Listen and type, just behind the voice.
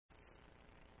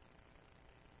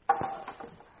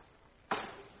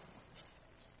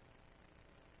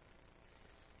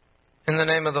In the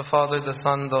name of the Father, the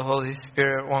Son, the Holy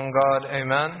Spirit, one God,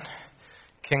 amen.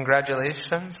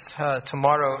 Congratulations.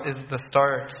 Tomorrow is the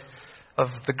start of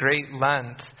the Great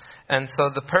Lent. And so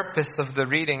the purpose of the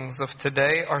readings of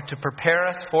today are to prepare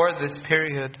us for this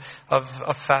period of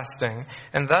fasting.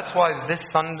 And that's why this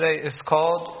Sunday is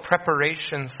called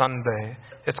Preparation Sunday.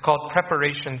 It's called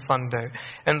Preparation Sunday.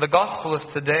 In the Gospel of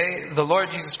today, the Lord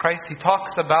Jesus Christ, He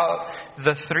talks about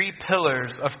the three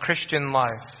pillars of Christian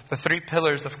life. The three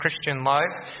pillars of Christian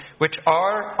life, which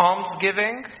are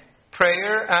almsgiving,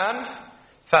 prayer, and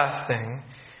fasting.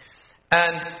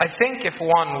 And I think if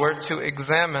one were to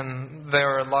examine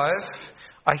their life,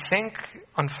 I think,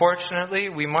 unfortunately,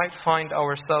 we might find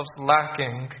ourselves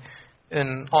lacking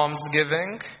in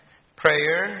almsgiving,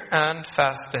 prayer, and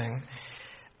fasting.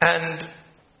 And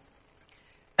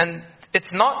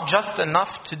it's not just enough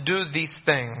to do these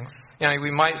things. You know,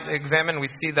 we might examine, we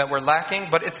see that we're lacking,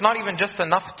 but it's not even just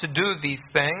enough to do these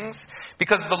things,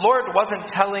 because the Lord wasn't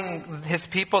telling His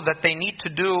people that they need to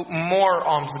do more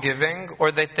almsgiving,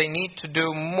 or that they need to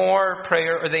do more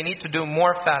prayer, or they need to do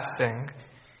more fasting,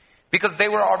 because they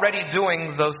were already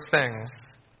doing those things.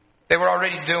 They were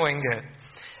already doing it.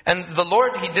 And the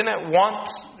Lord, He didn't want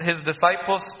His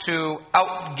disciples to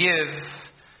outgive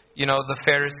the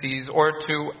Pharisees, or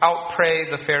to outpray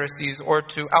the Pharisees, or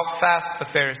to outfast the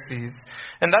Pharisees.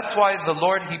 And that's why the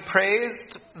Lord, He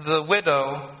praised the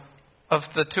widow of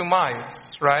the two mites,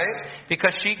 right?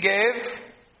 Because she gave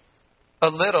a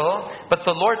little, but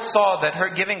the Lord saw that her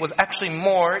giving was actually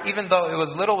more, even though it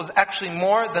was little, was actually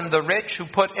more than the rich who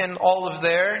put in all of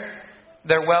their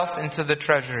wealth into the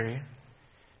treasury.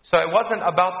 So it wasn't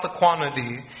about the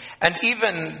quantity. And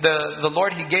even the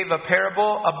Lord, He gave a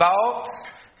parable about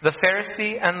the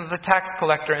Pharisee and the tax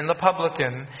collector and the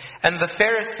publican. And the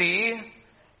Pharisee,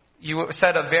 you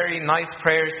said a very nice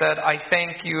prayer, said, I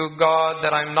thank you, God,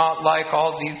 that I'm not like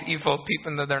all these evil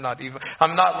people. No, they're not evil.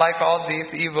 I'm not like all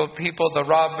these evil people, the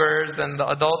robbers and the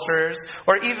adulterers,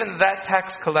 or even that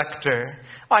tax collector.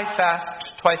 I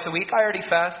fast twice a week. I already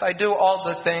fast. I do all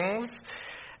the things.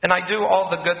 And I do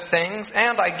all the good things,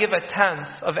 and I give a tenth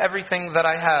of everything that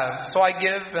I have. So I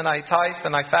give, and I tithe,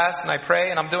 and I fast, and I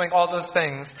pray, and I'm doing all those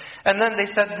things. And then they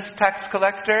said this tax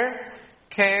collector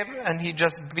came, and he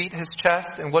just beat his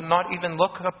chest and would not even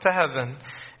look up to heaven.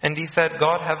 And he said,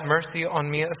 God, have mercy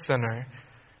on me, a sinner.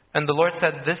 And the Lord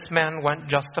said, this man went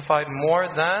justified more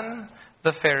than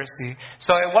the Pharisee.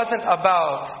 So it wasn't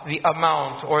about the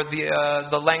amount or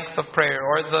the length of prayer,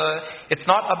 or it's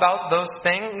not about those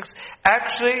things.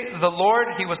 Actually, the Lord,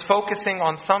 He was focusing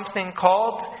on something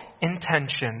called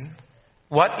intention.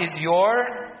 What is your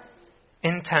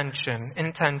intention?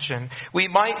 Intention. We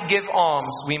might give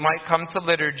alms, we might come to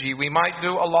liturgy, we might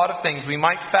do a lot of things, we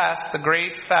might fast, the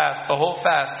great fast, the whole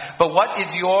fast. But what is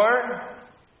your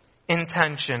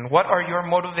intention? What are your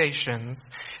motivations?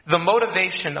 The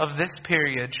motivation of this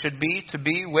period should be to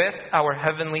be with our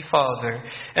Heavenly Father.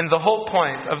 And the whole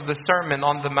point of the Sermon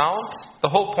on the Mount,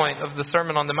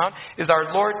 is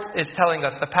our Lord is telling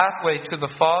us the pathway to the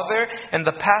Father and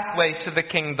the pathway to the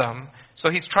kingdom.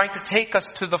 So He's trying to take us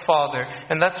to the Father.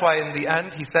 And that's why in the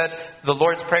end He said the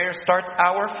Lord's Prayer starts,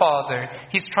 Our Father.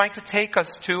 He's trying to take us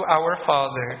to our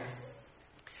Father.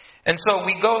 And so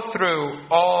we go through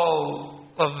all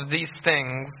of these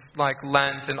things like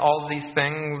Lent and all these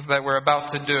things that we're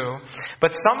about to do.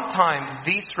 But sometimes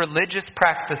these religious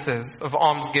practices of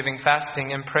almsgiving,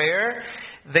 fasting, and prayer,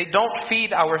 they don't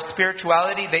feed our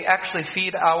spirituality. They actually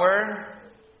feed our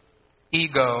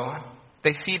ego.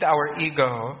 They feed our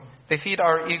ego. They feed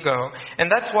our ego. And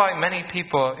that's why many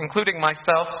people, including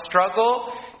myself,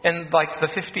 struggle in the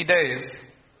 50 days.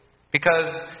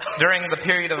 Because during the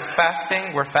period of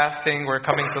fasting, we're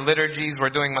coming to liturgies, we're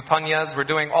doing matanyas, we're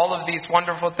doing all of these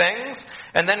wonderful things.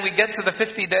 And then we get to the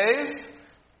 50 days,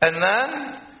 and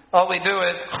then all we do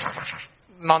is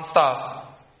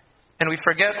nonstop. And we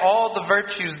forget all the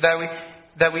virtues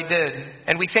that we did.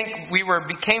 And we think we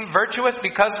became virtuous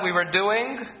because we were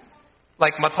doing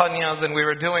like matanyas and we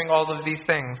were doing all of these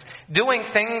things. Doing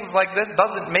things like this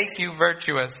doesn't make you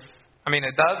virtuous. I mean,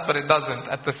 it does, but it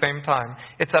doesn't at the same time.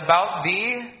 It's about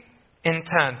the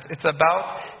intent. It's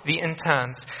about the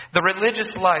intent. The religious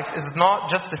life is not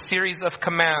just a series of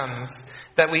commands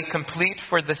that we complete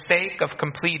for the sake of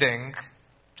completing,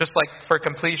 just like for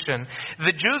completion.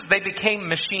 The Jews, they became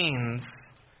machines,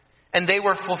 and they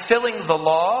were fulfilling the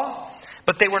law,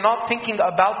 but they were not thinking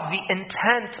about the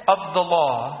intent of the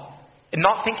law. And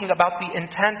not thinking about the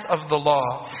intent of the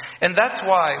law. And that's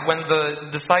why when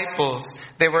the disciples,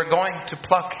 they were going to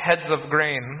pluck heads of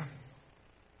grain,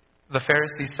 the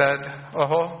Pharisee said,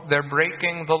 they're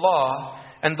breaking the law.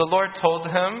 And the Lord told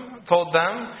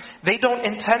them, they don't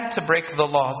intend to break the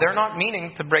law. They're not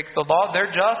meaning to break the law.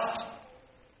 They're just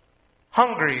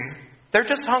hungry. They're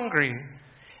just hungry.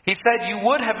 He said, you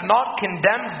would have not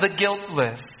condemned the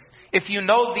guiltless if you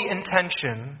know the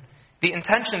intention. The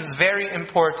intention is very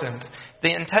important.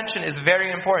 The intention is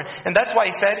very important. And that's why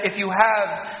he said, if you have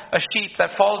a sheep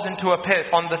that falls into a pit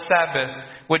on the Sabbath,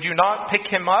 would you not pick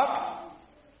him up?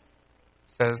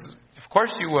 He says, of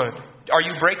course you would. Are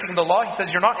you breaking the law? He says,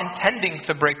 you're not intending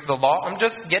to break the law. I'm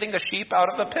just getting a sheep out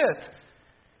of the pit.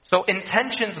 So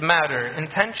intentions matter.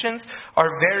 Intentions are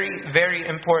very, very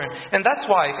important. And that's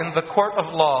why in the court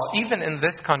of law, even in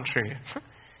this country,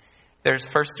 there's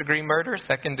first-degree murder,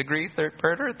 second-degree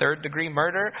murder, third-degree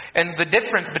murder. And the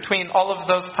difference between all of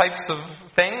those types of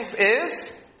things is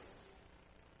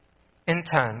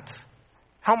intent.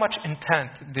 How much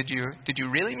intent did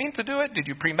you really mean to do it? Did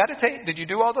you premeditate? Did you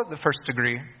do all the first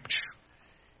degree?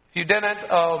 If you didn't,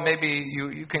 maybe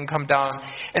you can come down.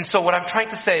 And so what I'm trying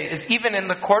to say is even in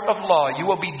the court of law, you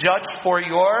will be judged for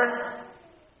your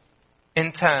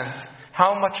intent.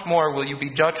 How much more will you be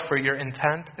judged for your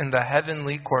intent in the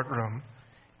heavenly courtroom?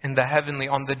 In the heavenly,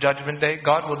 on the judgment day,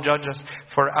 God will judge us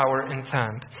for our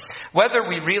intent. Whether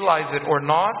we realize it or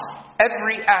not,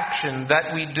 every action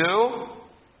that we do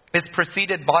is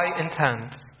preceded by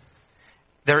intent.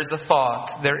 There is a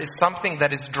thought. There is something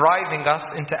that is driving us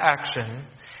into action.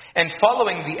 And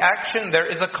following the action, there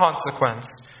is a consequence.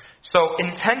 So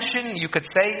intention, you could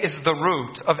say, is the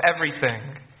root of everything.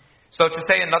 So to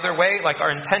say another way, like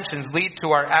our intentions lead to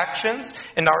our actions,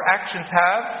 and our actions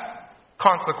have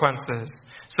consequences.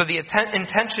 So the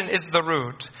intention is the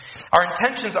root. Our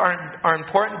intentions are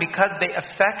important because they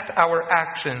affect our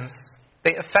actions.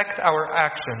 They affect our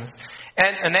actions.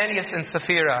 And Ananias and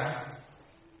Sapphira,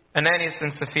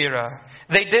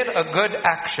 they did a good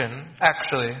action,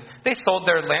 actually. They sold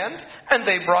their land, and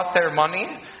they brought their money,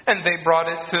 and they brought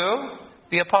it to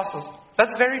the apostles.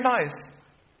 That's very nice.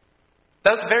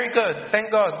 That was very good.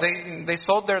 Thank God. They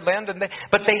sold their land,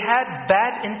 but they had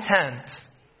bad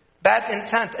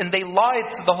intent, and they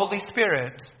lied to the Holy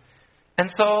Spirit.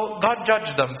 And so God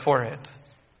judged them for it.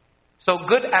 So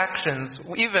good actions,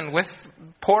 even with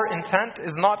poor intent,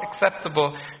 is not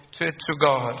acceptable to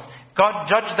God. God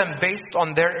judged them based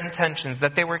on their intentions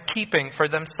that they were keeping for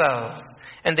themselves.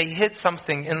 And they hid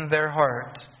something in their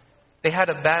heart. They had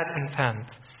a bad intent.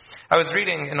 I was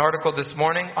reading an article this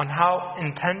morning on how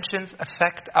intentions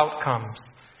affect outcomes.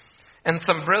 And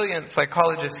some brilliant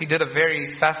psychologist, he did a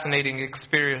very fascinating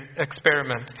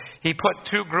experiment. He put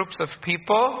two groups of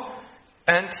people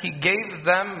and he gave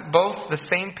them both the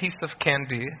same piece of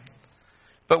candy.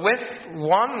 But with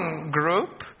one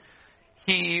group,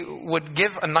 he would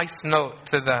give a nice note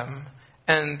to them.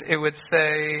 And it would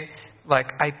say,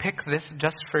 like, I picked this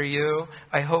just for you.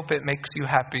 I hope it makes you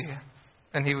happy.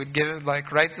 And he would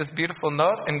write this beautiful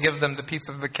note and give them the piece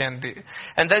of the candy.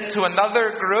 And then to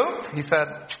another group, he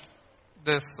said,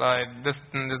 this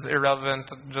is irrelevant,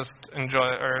 just enjoy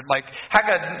it. Or had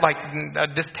a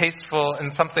distasteful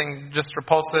and something just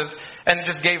repulsive, and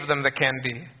just gave them the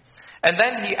candy. And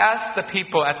then he asked the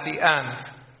people at the end,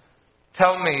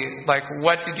 tell me,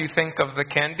 what did you think of the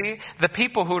candy? The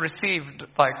people who received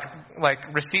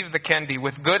the candy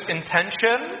with good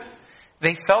intention,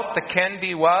 they felt the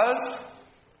candy was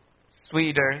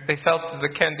sweeter. They felt the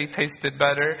candy tasted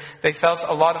better. They felt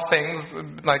a lot of things,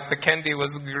 like the candy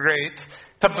was great.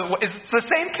 It's the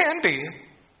same candy.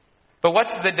 But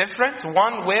what's the difference?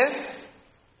 One with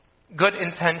good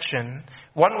intention.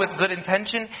 One with good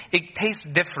intention, it tastes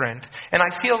different. And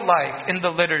I feel like in the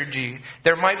liturgy,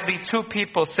 there might be two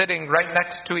people sitting right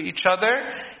next to each other.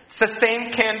 It's the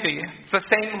same candy. It's the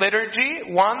same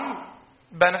liturgy. One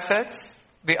benefits,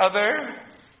 the other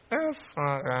is...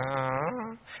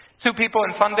 Two people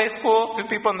in Sunday school, two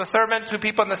people in the sermon, two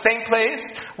people in the same place.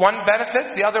 One benefits,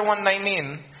 the other one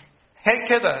naimin. Hey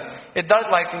kida. It does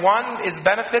one is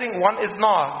benefiting, one is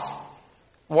not.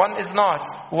 One is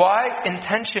not. Why?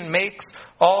 Intention makes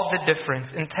all the difference.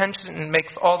 Intention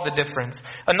makes all the difference.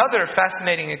 Another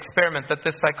fascinating experiment that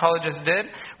this psychologist did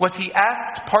was he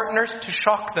asked partners to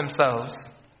shock themselves.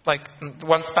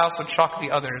 One spouse would shock the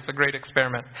other. It's a great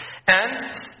experiment. And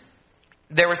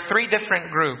there were three different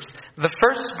groups. The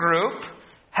first group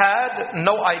had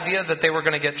no idea that they were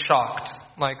going to get shocked.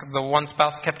 The one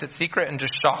spouse kept it secret and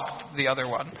just shocked the other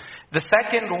one. The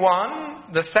second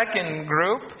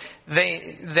group,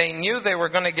 they knew they were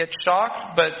going to get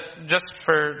shocked, but just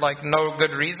for no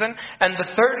good reason. And the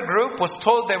third group was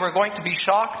told they were going to be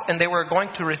shocked and they were going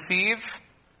to receive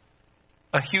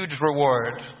a huge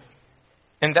reward.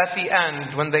 And at the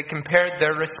end, when they compared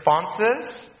their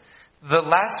responses, the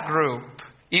last group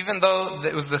even though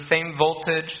it was the same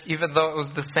voltage, even though it was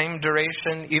the same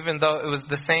duration, even though it was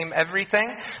the same everything,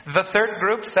 the third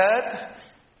group said,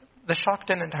 the shock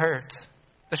didn't hurt.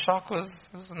 The shock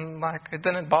it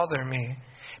didn't bother me.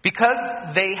 Because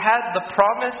they had the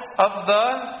promise of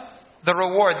the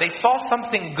reward. They saw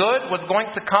something good was going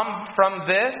to come from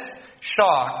this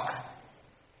shock.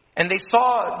 And they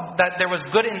saw that there was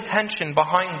good intention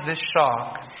behind this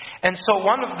shock. And so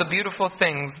one of the beautiful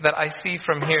things that I see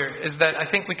from here is that I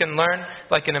think we can learn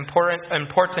like an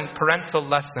important parental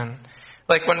lesson.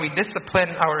 Like when we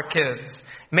discipline our kids,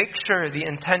 make sure the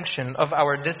intention of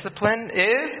our discipline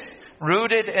is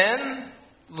rooted in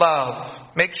love.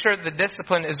 Make sure the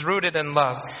discipline is rooted in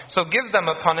love. So give them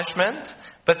a punishment,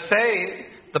 but say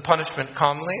the punishment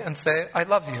calmly and say, I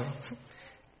love you.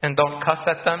 And don't cuss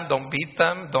at them, don't beat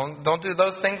them, don't do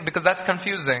those things because that's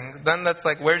confusing. Then that's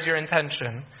like, where's your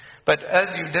intention? But as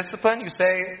you discipline, you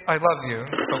say, I love you.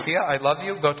 Sophia, I love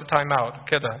you, go to timeout.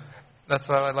 Kida. That's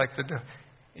what I like to do.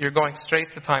 You're going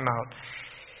straight to timeout.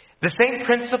 The same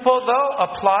principle, though,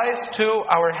 applies to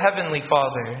our Heavenly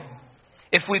Father.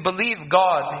 If we believe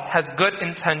God has good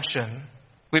intention,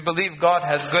 we believe God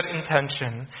has good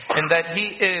intention, and that He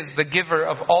is the giver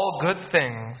of all good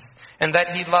things, and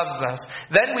that He loves us,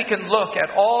 then we can look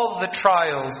at all the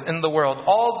trials in the world,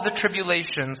 all the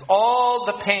tribulations, all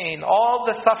the pain, all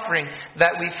the suffering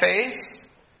that we face,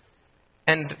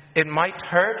 and it might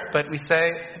hurt, but we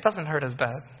say, it doesn't hurt as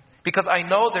bad. Because I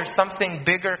know there's something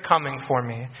bigger coming for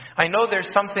me. I know there's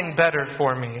something better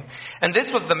for me. And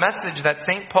this was the message that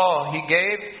St. Paul, he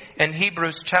gave in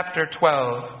Hebrews chapter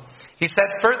 12. He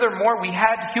said, furthermore, we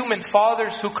had human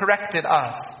fathers who corrected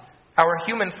us. Our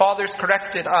human fathers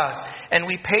corrected us, and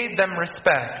we paid them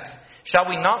respect. Shall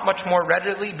we not much more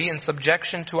readily be in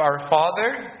subjection to our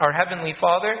Father, our Heavenly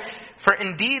Father? For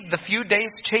indeed, the few days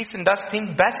chastened us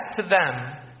seemed best to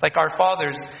them. Like our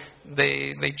fathers,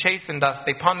 they chastened us,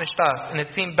 they punished us, and it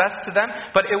seemed best to them.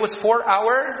 But it was for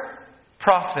our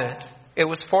profit. It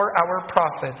was for our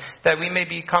profit, that we may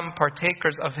become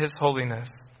partakers of His holiness.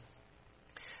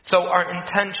 So our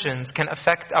intentions can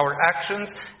affect our actions,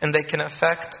 and they can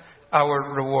affect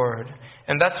our reward.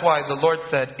 And that's why the Lord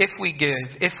said, if we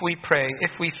give, if we pray,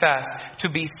 if we fast, to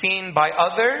be seen by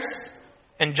others,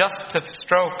 and just to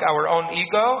stroke our own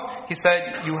ego, He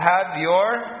said, you have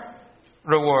your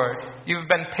reward. You've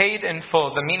been paid in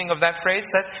full. The meaning of that phrase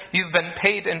says, you've been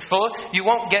paid in full. You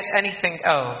won't get anything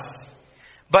else.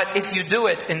 But if you do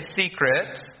it in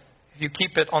secret, if you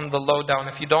keep it on the lowdown,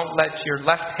 if you don't let your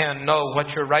left hand know what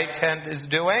your right hand is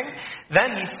doing,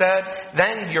 then He said,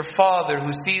 then your Father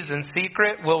who sees in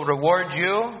secret will reward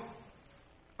you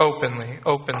openly.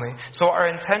 So our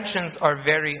intentions are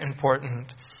very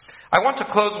important. I want to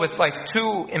close with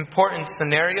two important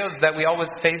scenarios that we always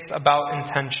face about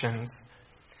intentions.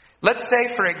 Let's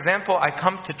say, for example, I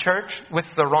come to church with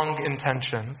the wrong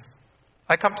intentions.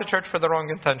 I come to church for the wrong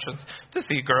intentions. To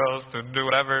see girls, to do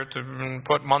whatever, to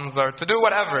put manzar, to do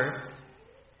whatever.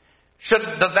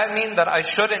 Does that mean that I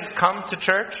shouldn't come to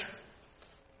church?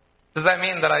 Does that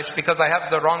mean that because I have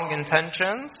the wrong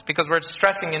intentions? Because we're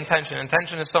stressing intention.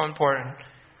 Intention is so important.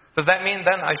 Does that mean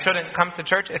then I shouldn't come to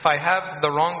church if I have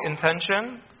the wrong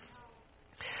intention?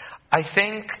 I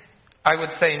think I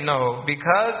would say no.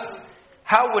 Because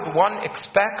how would one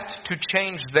expect to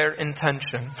change their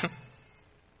intention?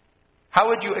 How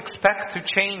would you expect to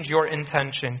change your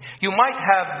intention? You might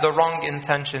have the wrong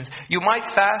intentions. You might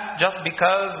fast just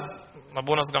because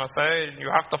Abuna's going to say, you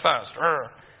have to fast.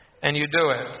 And you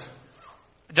do it.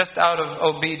 Just out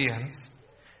of obedience.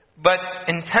 But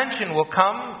intention will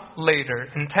come later.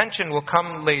 Intention will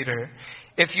come later.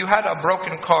 If you had a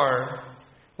broken car,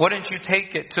 wouldn't you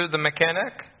take it to the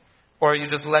mechanic? Or you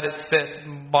just let it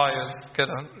sit by us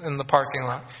in the parking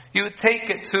lot. You would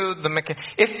take it to the mechanic.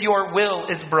 If your will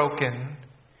is broken,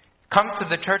 come to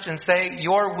the church and say,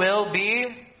 your will be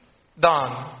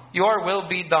done. Your will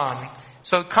be done.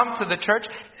 So come to the church,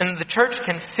 and the church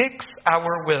can fix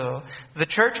our will. The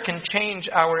church can change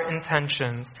our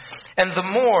intentions. And the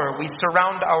more we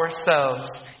surround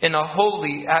ourselves in a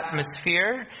holy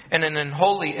atmosphere and in a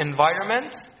holy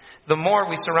environment, the more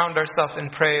we surround ourselves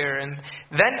in prayer, and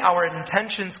then our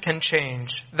intentions can change.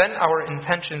 Then our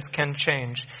intentions can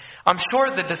change. I'm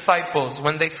sure the disciples,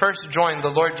 when they first joined the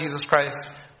Lord Jesus Christ,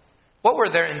 what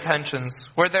were their intentions?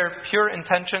 Were there pure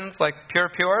intentions, like pure?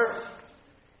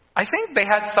 I think they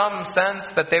had some sense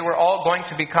that they were all going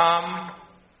to become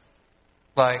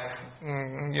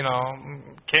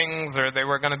kings, or they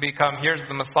were going to become, here's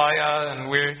the Messiah,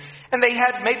 and they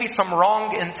had maybe some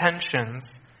wrong intentions.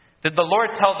 Did the Lord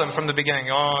tell them from the beginning,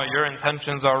 your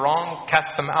intentions are wrong,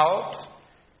 cast them out?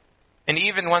 And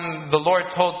even when the Lord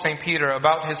told St. Peter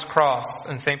about his cross,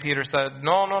 and St. Peter said,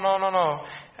 no.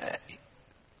 I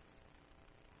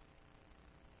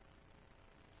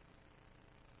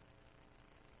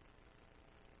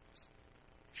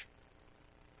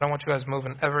don't want you guys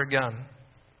moving ever again.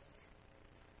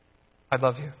 I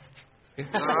love you.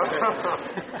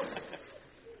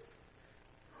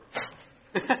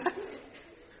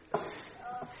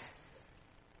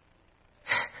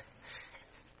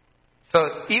 So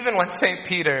even when St.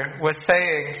 Peter was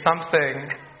saying something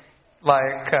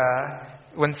like,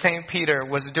 when St. Peter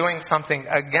was doing something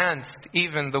against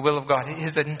even the will of God,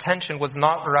 his intention was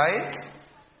not right.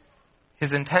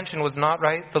 His intention was not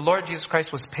right. The Lord Jesus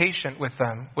Christ was patient with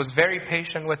them, was very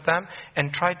patient with them,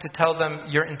 and tried to tell them,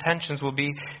 your intentions will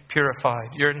be purified.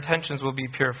 Your intentions will be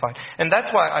purified. And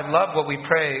that's why I love what we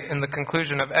pray in the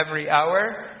conclusion of every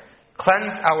hour.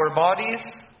 Cleanse our bodies,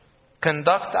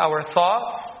 conduct our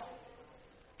thoughts,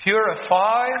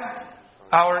 purify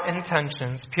our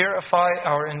intentions. Purify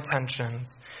our intentions.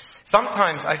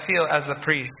 Sometimes I feel as a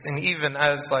priest, and even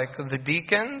as like the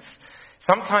deacons,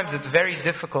 sometimes it's very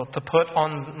difficult to put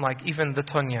on like even the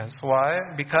tunyas. Why?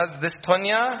 Because this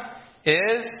tunya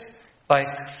is like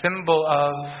symbol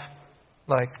of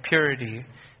like purity.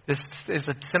 This is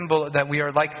a symbol that we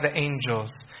are like the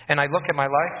angels. And I look at my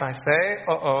life and I say,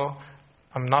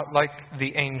 I'm not like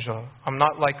the angel. I'm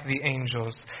not like the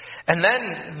angels. And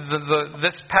then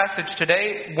this passage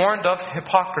today warned of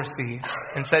hypocrisy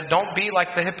and said, don't be like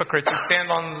the hypocrites who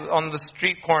stand on the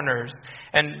street corners.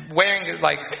 And wearing,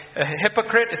 like, a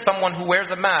hypocrite is someone who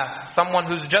wears a mask, someone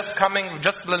who's just coming,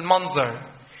 just lil manzar.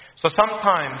 So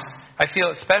sometimes, I feel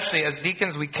especially as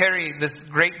deacons, we carry this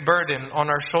great burden on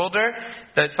our shoulder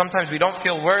that sometimes we don't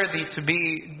feel worthy to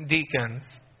be deacons.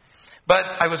 But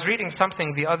I was reading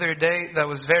something the other day that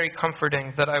was very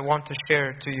comforting that I want to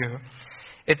share to you.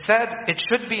 It said, it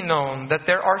should be known that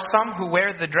there are some who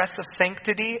wear the dress of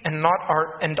sanctity and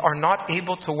are not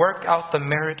able to work out the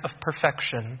merit of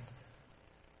perfection.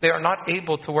 They are not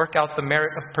able to work out the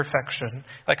merit of perfection.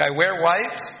 Like I wear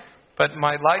white, but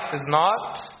my life is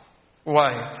not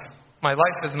white. My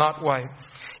life is not white.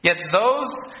 Yet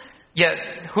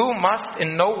who must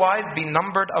in no wise be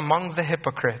numbered among the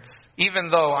hypocrites.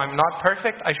 Even though I'm not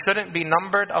perfect, I shouldn't be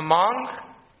numbered among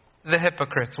the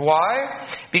hypocrites. Why?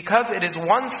 Because it is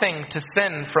one thing to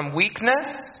sin from weakness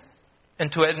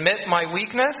and to admit my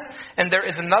weakness, and there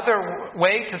is another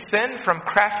way to sin from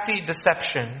crafty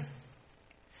deception.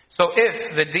 So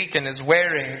if the deacon is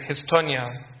wearing his tunya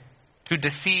to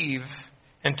deceive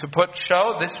and to put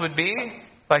show, this would be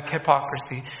like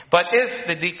hypocrisy. But if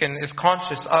the deacon is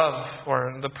conscious of,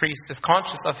 or the priest is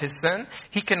conscious of his sin,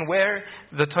 he can wear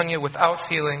the tunya without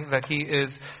feeling that he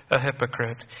is a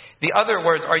hypocrite. The other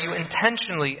words, are you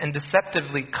intentionally and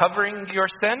deceptively covering your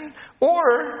sin?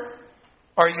 Or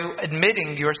are you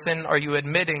admitting your sin? Are you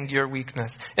admitting your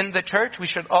weakness? In the church, we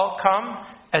should all come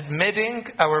admitting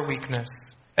our weakness.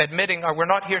 We're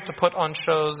not here to put on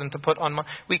shows and to put on.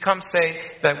 We come say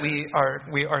that we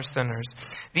are sinners.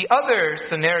 The other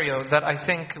scenario that I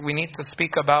think we need to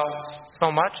speak about so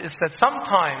much is that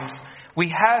sometimes we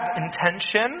have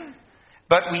intention,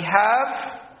 but we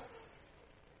have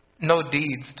no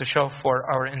deeds to show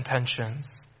for our intentions.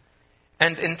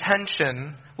 And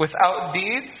intention without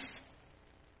deeds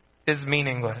is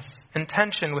meaningless.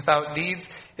 Intention without deeds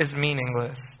is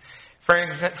meaningless.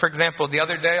 For example, the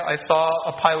other day I saw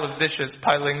a pile of dishes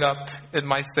piling up in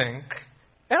my sink.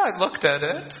 And I looked at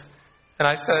it and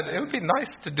I said, it would be nice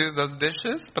to do those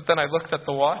dishes. But then I looked at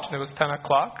the watch and it was 10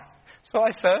 o'clock. So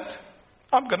I said,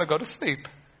 I'm going to go to sleep.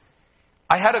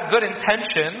 I had a good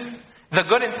intention. The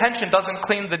good intention doesn't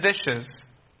clean the dishes.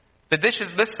 The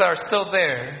dishes lists are still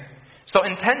there. So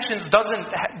intentions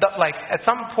at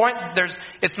some point,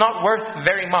 it's not worth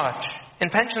very much.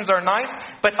 Intentions are nice,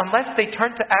 but unless they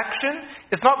turn to action,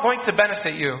 it's not going to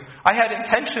benefit you. I had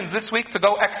intentions this week to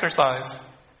go exercise.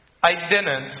 I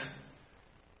didn't.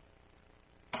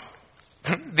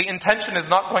 The intention is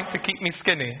not going to keep me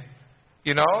skinny.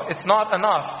 You know, it's not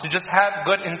enough to just have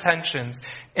good intentions.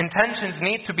 Intentions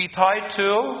need to be tied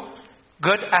to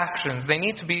good actions. They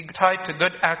need to be tied to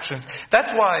good actions.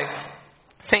 That's why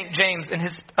St. James in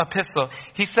his epistle,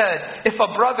 he said, if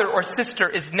a brother or sister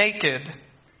is naked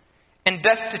and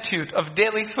destitute of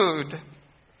daily food,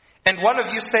 and one of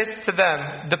you says to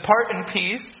them, depart in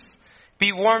peace,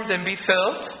 be warmed and be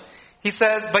filled, he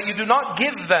says, but you do not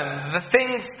give them the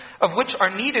things of which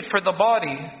are needed for the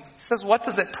body. He says, what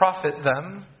does it profit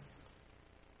them?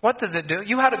 What does it do?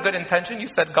 You had a good intention. You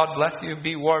said, God bless you,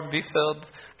 be warm, be filled.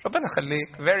 Rabbana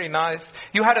khalik, very nice.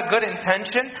 You had a good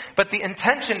intention, but the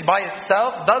intention by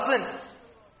itself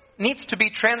needs to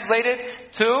be translated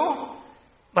to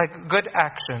like good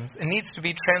actions. It needs to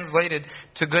be translated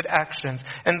to good actions.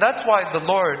 And that's why the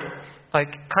Lord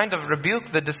kind of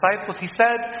rebuked the disciples. He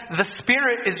said, the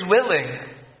spirit is willing,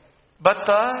 but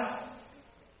the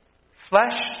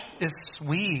flesh is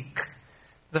weak.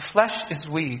 The flesh is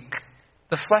weak.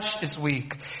 The flesh is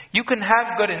weak. You can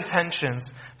have good intentions,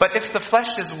 but if the flesh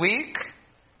is weak,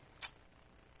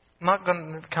 not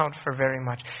going to count for very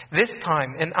much. This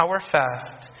time in our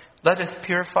fast, let us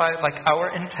purify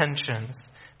our intentions.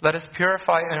 Let us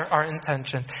purify our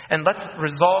intentions. And let's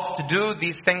resolve to do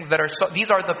these things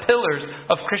these are the pillars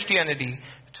of Christianity.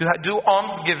 To do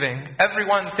almsgiving.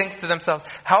 Everyone thinks to themselves,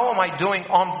 how am I doing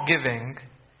almsgiving?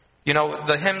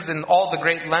 The hymns in all the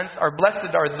great Lents are,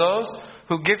 blessed are those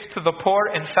who give to the poor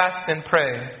and fast and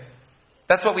pray.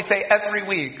 That's what we say every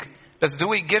week. Do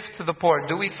we give to the poor?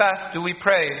 Do we fast? Do we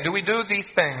pray? Do we do these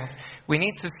things? We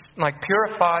need to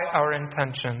purify our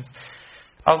intentions.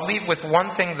 I'll leave with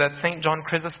one thing that St. John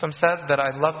Chrysostom said that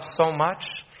I loved so much.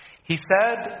 He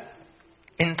said,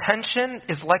 intention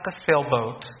is like a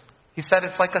sailboat. He said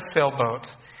it's like a sailboat.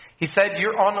 He said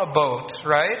you're on a boat,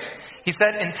 right? He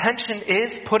said intention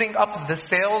is putting up the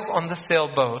sails on the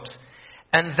sailboat.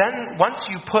 And then once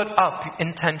you put up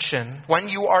intention, when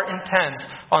you are intent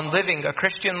on living a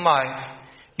Christian life,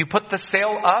 you put the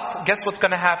sail up, guess what's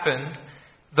going to happen?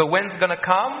 The wind's going to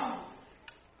come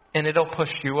and it'll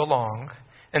push you along.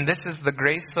 And this is the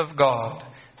grace of God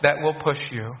that will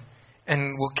push you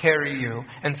and will carry you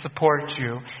and support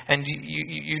you. And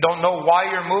you don't know why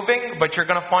you're moving, but you're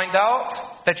going to find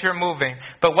out that you're moving.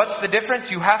 But what's the difference?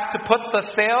 You have to put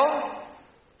the sail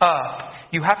up.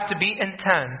 You have to be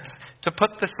intent to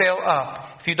put the sail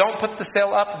up. If you don't put the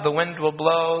sail up, the wind will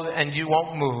blow and you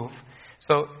won't move.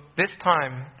 So this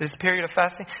time, this period of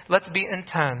fasting, let's be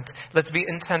intent. Let's be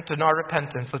intent in our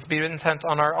repentance. Let's be intent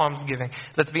on our almsgiving.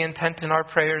 Let's be intent in our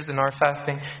prayers and our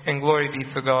fasting. And glory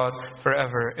be to God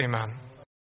forever. Amen.